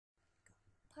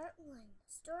Part 1,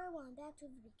 Story 1, back to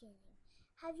the beginning.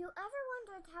 Have you ever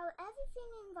wondered how everything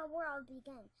in the world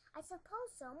began? I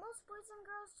suppose so. Most boys and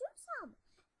girls do some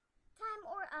time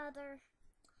or other.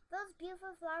 Those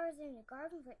beautiful flowers in your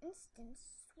garden, for instance,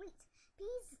 sweet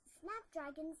peas,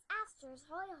 snapdragons, asters,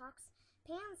 hollyhocks,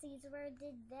 pansies, where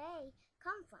did they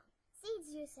come from?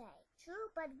 Seeds, you say. True,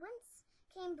 but whence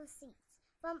came the seeds?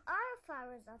 From our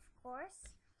flowers, of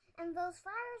course. And those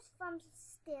flowers from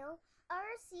still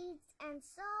other seeds, and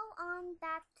so on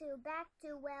back to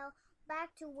where?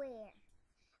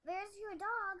 Where's your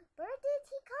dog? Where did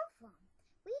he come from?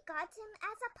 We got him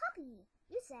as a puppy,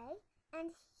 you say,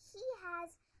 and he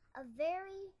has a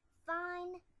very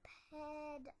fine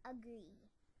pedigree.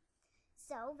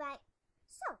 So that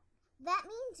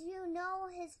means you know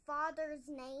his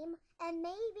father's name and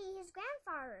maybe his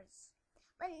grandfather's.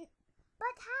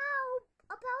 But how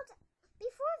about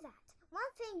before that?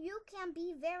 One thing you can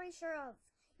be very sure of.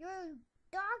 Your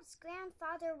dog's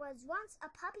grandfather was once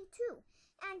a puppy too,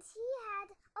 and he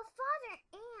had a father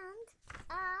and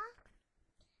a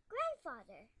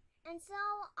grandfather. And so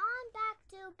on back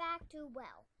to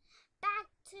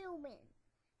when?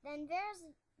 Then there's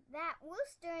that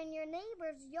rooster in your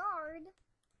neighbor's yard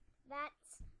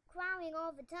that's crowing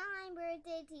all the time. Where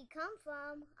did he come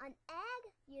from? An egg,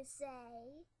 you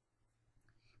say.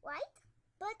 Right?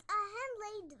 But a hen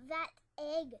laid that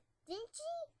egg, didn't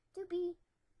she? To be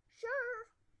sure,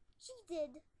 she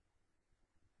did.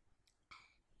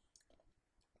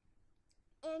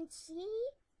 And she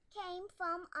came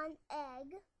from an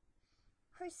egg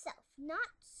herself not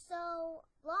so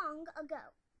long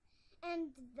ago.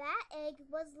 And that egg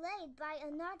was laid by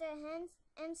another hen,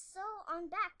 and so on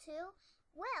back to,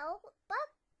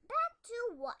 but back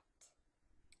to what?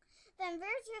 Then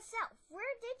where's yourself?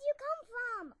 Where did you come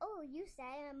from? Oh, you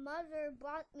say, Mother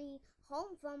brought me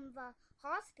home from the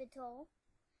hospital.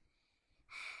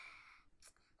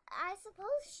 I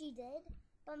suppose she did,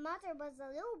 but Mother was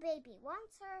a little baby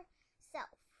once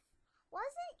herself,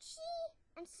 wasn't she?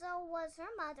 And so was her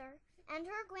mother, and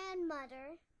her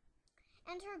grandmother,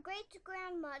 and her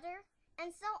great-grandmother,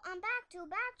 and so on back to,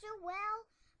 whoa.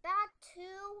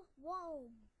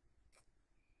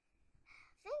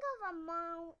 Think of the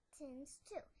mountains,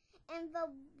 too, and the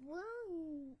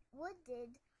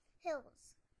wooded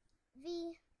hills,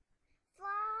 the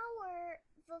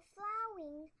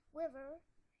flowing rivers,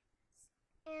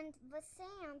 and the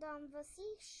sand on the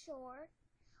seashore,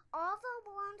 all the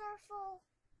wonderful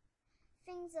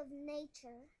things of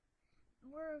nature.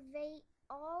 Were they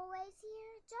always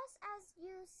here, just as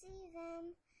you see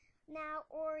them now,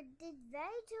 or did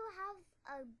they too have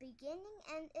a beginning,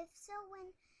 and if so,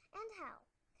 when and how?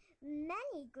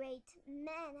 Many great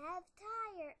men have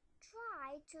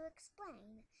tried to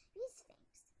explain these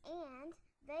things, and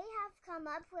they have come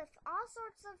up with all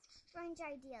sorts of strange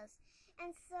ideas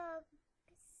and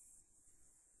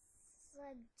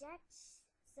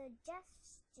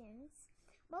suggestions,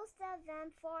 most of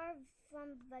them far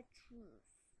from the truth.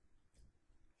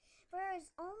 There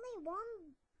is only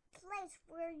one place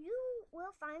where you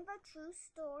will find the true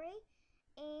story,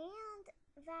 and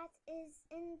that is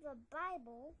in the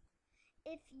Bible.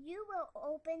 If you will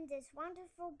open this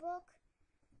wonderful book,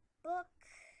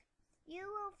 you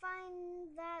will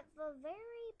find that the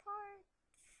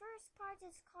first part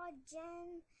is called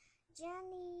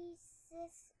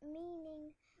Genesis,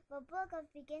 meaning the book of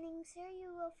beginnings. Here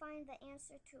you will find the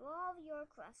answer to all your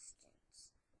questions.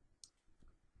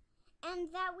 And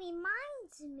that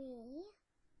reminds me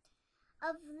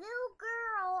of a little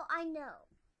girl I know.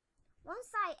 Once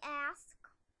I asked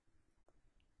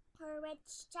her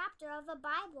which chapter of the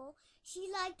Bible she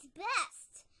liked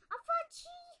best. I thought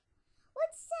she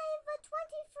would say the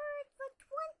 23rd.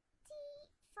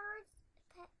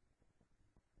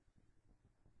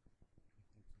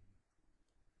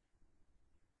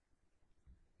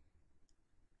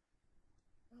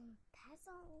 Pass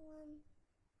on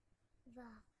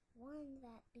the one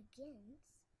that begins,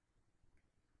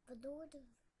 the Lord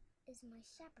is my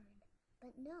shepherd.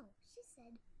 But no, she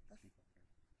said,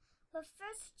 the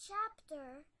first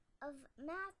chapter of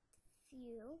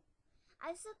Matthew.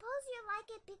 I suppose you like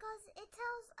it because it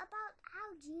tells about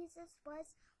how Jesus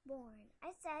was born.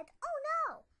 I said, oh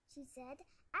no, she said,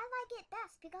 I like it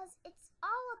best because it's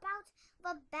all about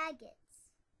the baguettes.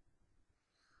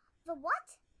 The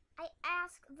what? I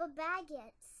asked. The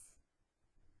baguettes.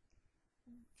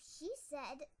 She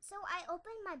said, so I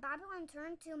opened my Bible and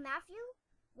turned to Matthew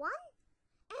 1,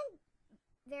 and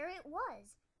there it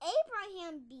was.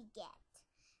 Abraham begat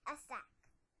a sack,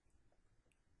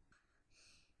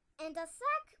 and a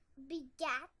sack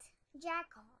begat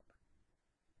Jacob,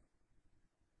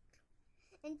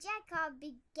 and Jacob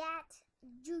begat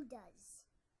Judas,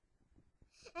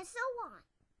 and so on.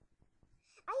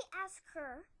 I asked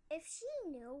her if she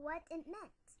knew what it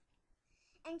meant,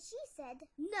 and she said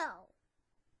no.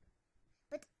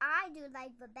 But I do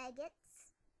like the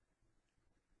baguettes.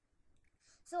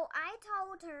 So I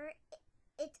told her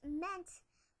it meant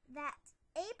that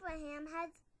Abraham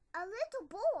had a little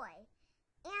boy,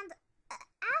 and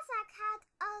Isaac had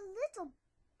a little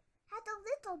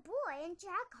boy, and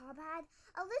Jacob had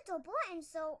a little boy, and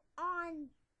so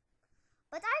on.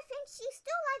 But I think she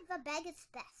still liked the baguettes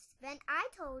best. Then I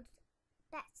told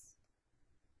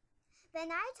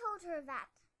her that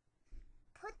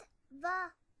put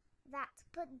the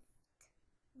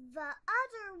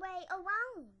other way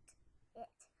around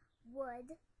it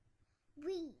would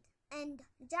read. And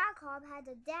Jacob had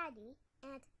a daddy,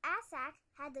 and Isaac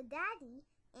had a daddy,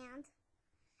 and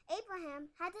Abraham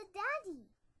had a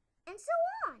daddy, and so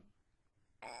on.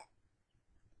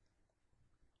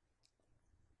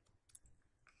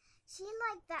 She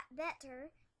liked that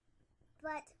better,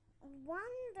 but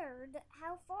wondered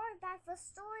how far back the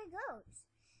story goes.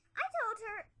 I told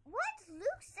her what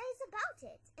Luke says about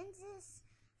it in this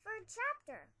third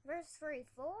chapter. Verse 34,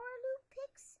 Luke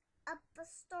picks up the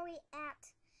story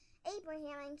at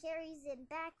Abraham and carries it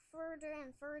back further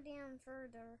and further and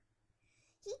further.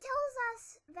 He tells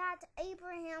us that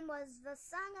Abraham was the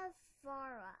son of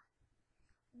Sarah,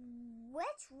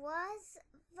 which was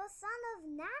the son of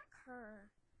Nachor,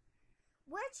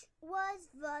 which was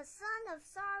the son of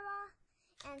Sarah,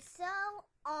 and so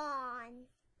on.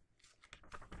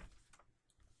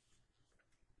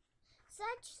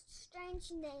 Such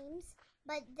strange names,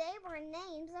 but they were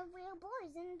names of real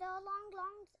boys in the long,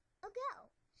 long ago.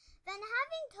 Then,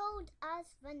 having told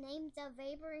us the names of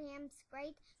Abraham's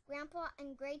great-grandpa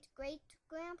and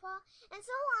great-great-grandpa, and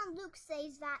so on, Luke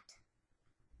says that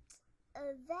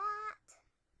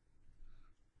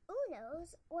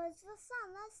Unos was the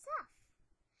son of Seth,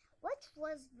 which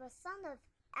was the son of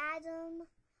Adam,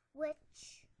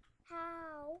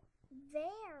 how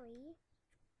very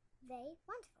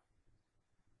wonderful,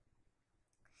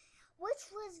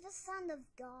 which was the son of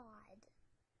God.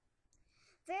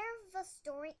 There the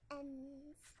story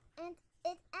ends, and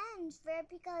it ends there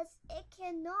because it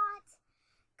cannot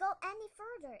go any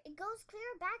further. It goes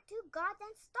clear back to God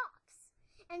and stops.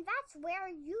 And that's where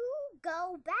you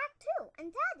go back to.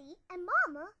 And Daddy and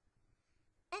Mama,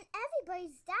 and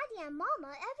everybody's daddy and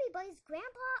mama, everybody's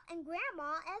grandpa and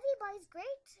grandma, everybody's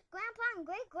great-grandpa and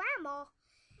great-grandma,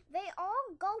 they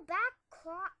all go back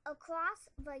across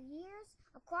the years,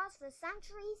 across the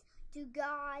centuries, to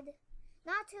God.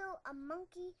 Not to a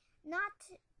monkey, not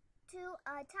to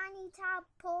a tiny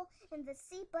tadpole in the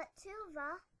sea, but to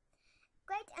the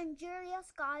great and glorious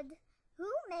God who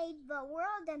made the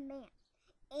world and man.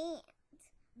 And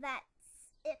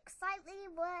that's exactly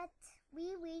what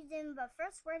we read in the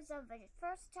first words of the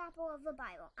first chapter of the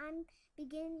Bible. I'm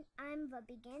the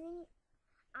beginning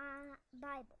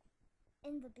Bible.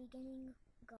 In the beginning,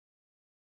 God.